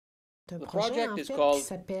C'est un projet en fait qui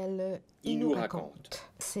s'appelle InnuRaconte.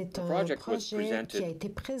 C'est un projet qui a été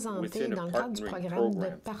présenté dans le cadre du programme de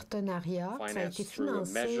partenariat. Ça a été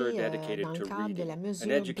financé dans le cadre de la mesure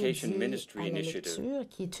dédiée à la lecture,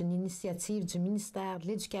 qui est une initiative du ministère de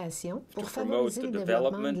l'Éducation pour favoriser le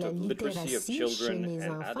développement de la littératie chez les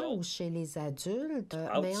enfants ou chez les adultes, mais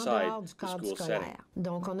en dehors du cadre scolaire.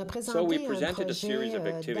 Donc, on a présenté un projet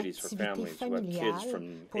d'activité familiale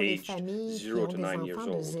pour les familles qui ont des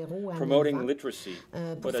enfants de 0 à 9 ans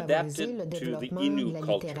pour favoriser le développement de la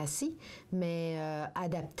littératie, mais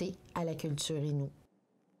adapté à la culture Innu.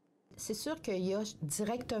 C'est sûr qu'il y a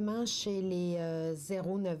directement chez les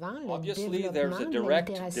 0-9 ans le développement de la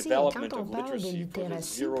littératie. Et quand on parle de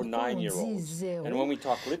littératie, pourquoi on dit 0?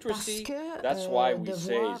 Parce que de voir un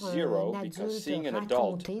adulte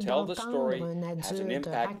raconter, d'entendre un adulte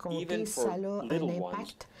raconter, ça a un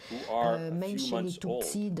impact, même chez les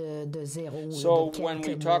tout-petits de 0 ou de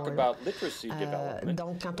quelques mois.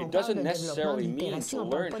 Donc, quand on parle de développement de littératie, on ne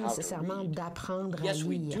parle pas nécessairement d'apprendre à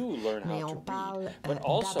lire, mais on parle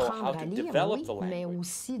d'apprendre à lire, oui, mais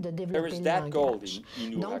aussi de développer le langage.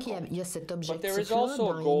 Donc, il y a cet objectif-là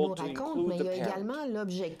dans InnuRaconte, mais il y a également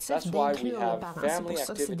l'objectif d'inclure le parent. C'est pour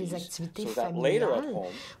ça que c'est des activités familiales,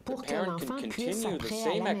 pour que l'enfant puisse,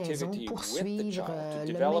 après, à la maison, poursuivre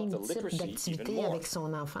le même type d'activité avec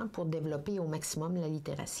son enfant pour développer au maximum la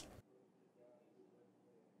littératie.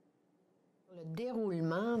 Le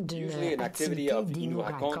déroulement d'une activité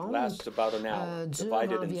d'InnuRaconte dure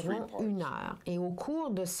environ 1 heure. Et au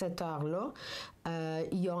cours de cette heure-là,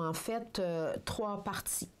 il y a en fait 3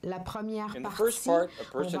 parties. La première partie,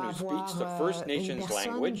 on va avoir une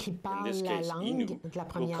personne qui parle la langue de la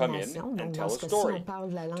Première Nation. Donc, dans ce cas-ci, on parle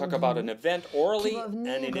de la langue qui va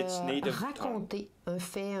venir raconter un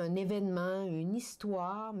fait, un événement, une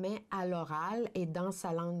histoire, mais à l'oral et dans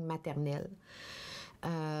sa langue maternelle.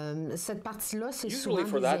 Cette partie-là, c'est souvent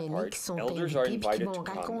des aînés qui sont invités et qui vont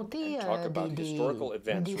raconter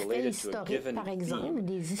des faits historiques, par exemple,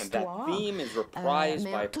 des histoires,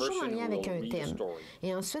 mais toujours en lien avec un thème.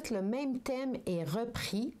 Et ensuite, le même thème est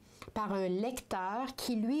repris par un lecteur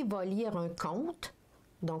qui, lui, va lire un conte.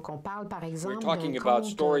 Donc, on parle, par exemple, d'un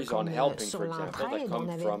conte sur l'entraide.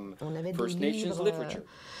 On avait des livres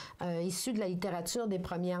issus de la littérature des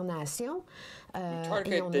Premières Nations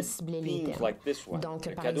et on a ciblé les thèmes.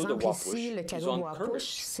 Donc, par exemple, ici, le cadeau de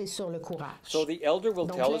Wapush, c'est sur le courage. Donc, l'aîné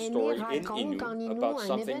raconte en Innu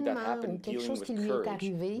un événement ou quelque chose qui lui est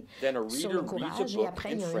arrivé sur le courage et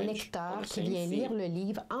après, il y a un lecteur qui vient lire le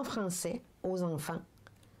livre en français aux enfants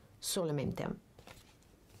sur le même thème.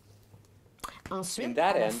 Ensuite,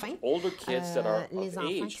 à la fin, les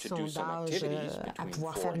enfants qui sont d'âge à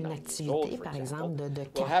pouvoir faire une activité, par exemple de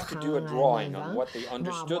 4 ans à 9 ans,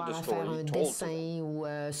 vont avoir à faire un dessin ou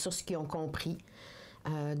sur ce qu'ils ont compris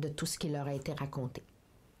de tout ce qui leur a été raconté.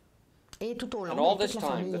 Et tout au long, toute la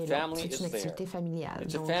famille est là. C'est une activité familiale.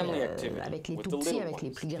 Donc, avec les tout-petits, avec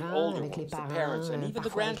les plus grands, avec les parents,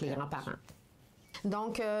 parfois avec les grands-parents.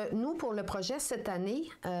 Donc, nous, pour le projet cette année,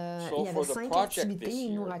 il y avait 5 activités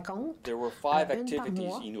InnuRaconte, une par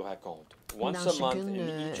mois, dans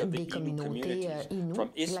chacune des communautés Innu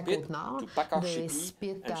de la Côte-Nord, de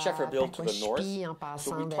Spit à Pakwashipi, en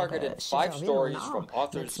passant vers Shefferville au nord,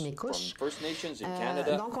 de Timekouche.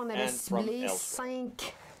 Donc, on avait ciblé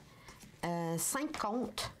 5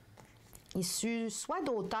 contes issus soit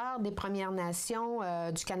d'auteurs des Premières Nations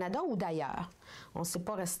du Canada ou d'ailleurs. On ne s'est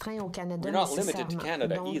pas restreint au Canada nécessairement.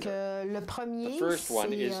 Donc, le premier, c'est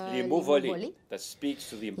les mots volés, ici,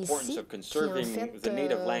 qui en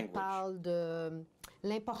fait parle de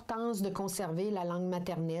l'importance de conserver la langue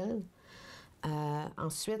maternelle.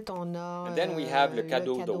 Ensuite, on a le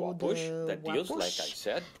cadeau de Wapush,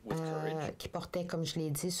 qui portait, comme je l'ai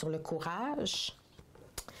dit, sur le courage.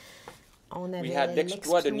 On avait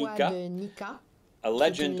l'exploit de Nika, A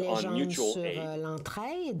Legend on Mutual Aid.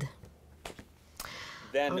 L'entraide.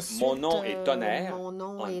 Ensuite, Mon nom est Tonnerre,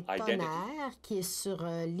 qui est sur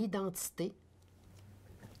l'identité.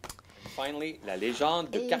 La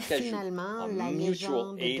légende de Carcajou, et finalement, la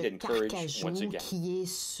légende de Carcajou, qui est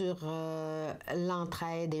sur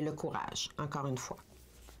l'entraide et le courage, encore une fois.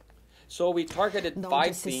 Donc,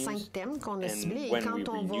 c'est 5 thèmes qu'on a ciblés et quand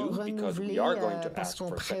on va renouveler, parce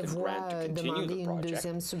qu'on prévoit demander une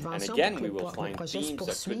deuxième subvention pour que le projet se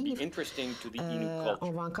poursuive,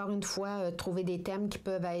 on va encore une fois trouver des thèmes qui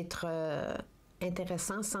peuvent être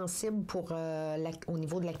intéressants, sensibles pour, au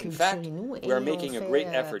niveau de la culture Innu et on fait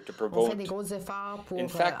des gros efforts pour en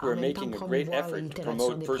même temps promouvoir la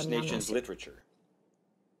littérature des Premières Nations.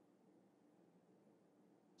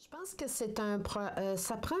 Je pense que c'est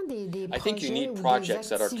ça prend des projets ou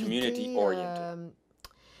des activités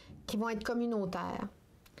qui vont être communautaires.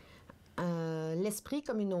 L'esprit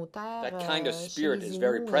communautaire that kind of spirit is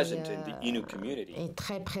very present in the Innu community. Est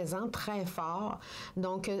très présent, très fort.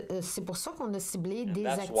 Donc, c'est pour ça qu'on a ciblé des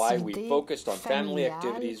That's why we activités focused on family familiales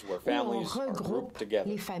activities where où on families are grouped regroupe together.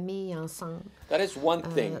 les familles ensemble. That is one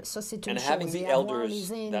thing, Ça, c'est une and chose. having the Et avoir elders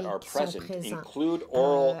les aînés that are qui sont present présents. include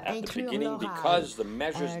oral at the Inclure beginning l'oral. because the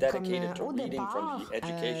measures dedicated to Au reading from départ, the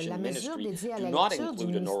education la mesure ministry dédiée à do la not lecture du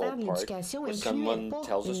include an ministère oral de part l'Éducation where incluait someone pas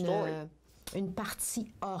tells a story. une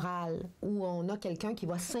partie orale où on a quelqu'un qui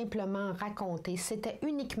va simplement raconter. C'était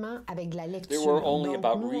uniquement avec de la lecture. They were only Donc,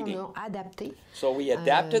 about nous, reading. on a adapté So we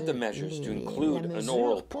adapted the measures to la include an mesure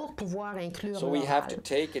oral pour part. pouvoir inclure So we have to l'oral.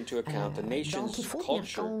 take into account the Donc, nation's il faut tenir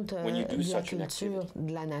culture compte when you do de la such an culture activity.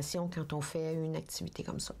 de la nation quand on fait une activité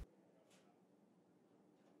comme ça.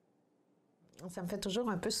 Ça me fait toujours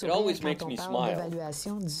un peu sourire always quand makes on me parle smile.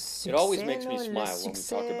 d'évaluation du succès. It always makes me Le smile when we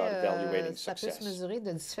succès, talk about evaluating ça peut se success. mesurer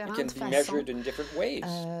de It différentes can be façons. measured in different ways.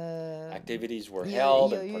 Activities were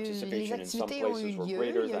held and participation in some places were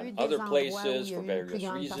greater than other places for various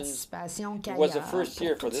reasons. It was the first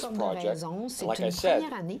year for this project, and like I said,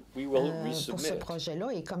 we will pour ce resubmit it.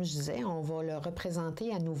 projet-là, et comme je disais, on va le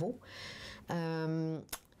représenter à nouveau.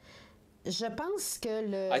 Je pense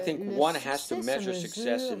que I think one has to measure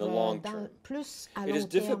success in the long term. It is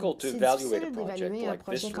difficult to evaluate a project like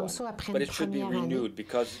this one, but it should be renewed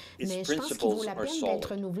because its principles are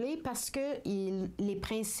solid. Parce que les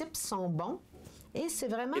principes sont bons. Et c'est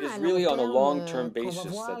vraiment It is à really on a long long-term terme qu'on va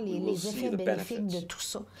basis voir that we will les see effets the bénéfiques de benefits. tout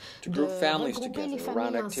ça. To group families regrouper les together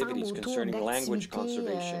around familles activities ensemble autour concerning language d'activités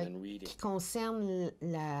conservation and reading. qui concernent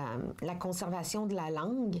la conservation de la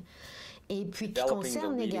langue et puis qui Developing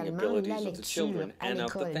concernent the reading également abilities la of the lecture children à and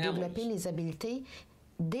of the l'école, développer families. les habiletés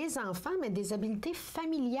des enfants, mais des habiletés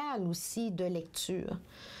familiales aussi de lecture.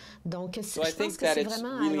 Donc, je pense que c'est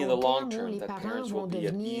vraiment à long terme où les parents vont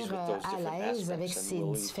devenir à l'aise avec ces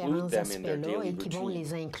différents aspects-là et qui vont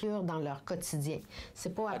les inclure dans leur quotidien.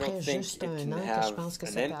 C'est pas après juste un an que je pense que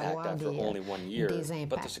ça peut avoir des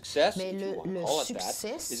impacts. Mais le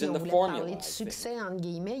succès, si on voulait parler de succès, entre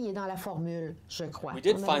guillemets, il est dans la formule, je crois. On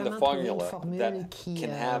a vraiment trouvé une formule qui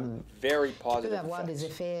peut avoir des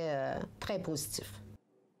effets très positifs.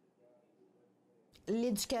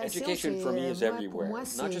 L'éducation, for me is everywhere, moi,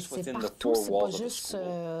 not just within the partout, four c'est walls pas of the juste school.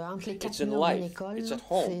 entre les It's quatre in murs de life, l'école, it's at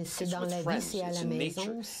home, c'est it's dans with la vie, friends, c'est à it's la in maison,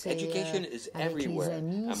 nature. c'est Education is avec les everywhere,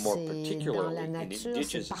 amis, and more c'est dans particularly la in nature, c'est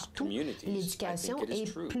Indigenous partout. communities. L'éducation, I think it is et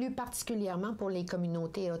true. plus particulièrement pour les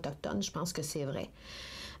communautés autochtones, je pense que c'est vrai.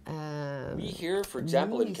 We here, for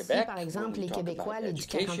example, nous, in ici, Quebec, par when exemple, we les talk Québécois, about quand on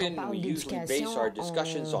education, parle we usually base d'éducation, our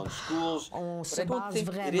discussions on schools, on but se I don't base think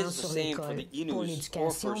it vraiment is the sur same for l'école the pour Innus or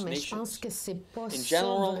l'éducation, First mais je pense Nations. que c'est pas In ça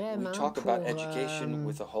general, vraiment we talk pour, about education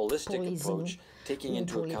with a holistic pour les approach, taking ou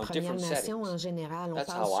into pour les account Premières different Nations en settings. général. On That's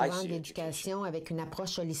parle how I souvent see d'éducation avec une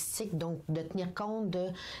approche holistique, donc de tenir compte de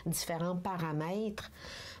différents paramètres.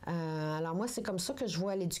 Alors moi, c'est comme ça que je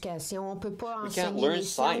vois l'éducation. On ne peut pas enseigner les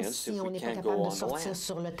sciences si on n'est pas capable de sortir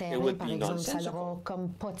sur le terrain, par exemple. Ça n'aura comme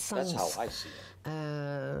pas de sens.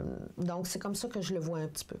 Donc, c'est comme ça que je le vois un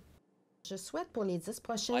petit peu. Je souhaite pour les 10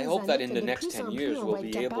 prochaines années que de plus en plus on va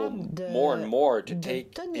être capable de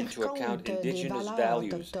tenir compte des valeurs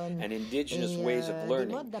autochtones et des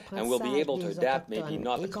modes d'apprentissage des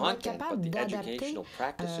autochtones et qu'on va être capable d'adapter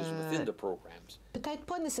peut-être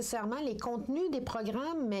pas nécessairement les contenus des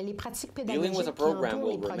programmes, mais les pratiques pédagogiques qui entourent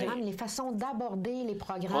les programmes, les façons d'aborder les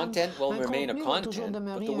programmes. Un contenu va toujours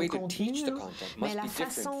demeurer un contenu, mais la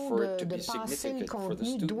façon de passer le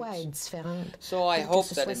contenu doit être différente. So I hope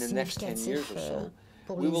that in the next 10 years or so,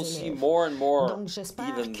 we will see more and more,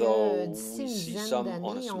 even though we see some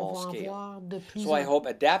on a small scale. So I hope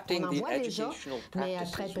adapting the educational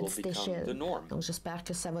practices will become the norm. Donc j'espère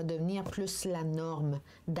que ça va devenir plus la norme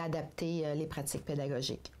d'adapter les pratiques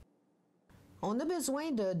pédagogiques. On a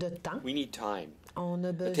besoin de temps. We need time. On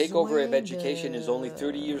a besoin the takeover of education is only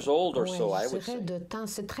 30 years old or so, I would say. De temps.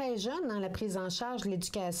 C'est très jeune, hein, la prise en charge de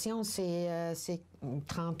l'éducation, c'est une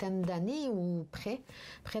trentaine d'années ou près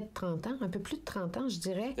de 30 ans, un peu plus de 30 ans, je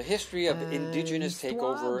dirais. The history of the Indigenous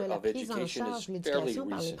takeover of education is fairly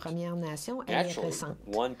par les recent. Premières Nations, elle est récente.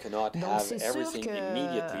 One cannot Donc, have c'est everything sûr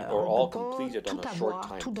immediately que or on all peut pas completed on tout a short avoir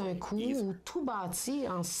time tout d'un frame coup either. ou tout bâti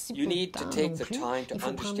en si You peu de need to temps take non the plus. time to Il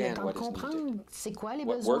faut prendre le understand temps de what is comprendre needed, c'est quoi les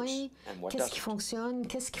what besoins, works and what qu'est-ce qui doesn't. fonctionne,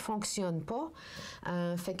 qu'est-ce qui fonctionne pas.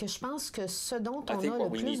 Fait que je pense que ce dont I on think a what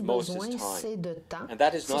le we plus need most is besoin, time. c'est de temps. And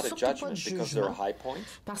that is C'est not a surtout pas de judgment because there are jugement. high points,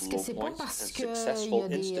 Parce que low c'est pas points, parce and qu'il successful y a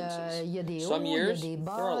instances. des hauts, Some il y a years, des there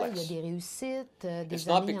bas, are il y a less. des réussites, des It's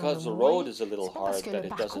not années because the en moins. road is a little C'est pas parce hard que that le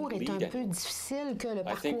it parcours doesn't est un lead peu anywhere. difficile que le I think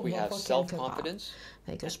parcours we va have pas quelque part. self-confidence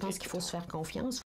Fait que je and pense take qu'il the faut se time. faire confiance.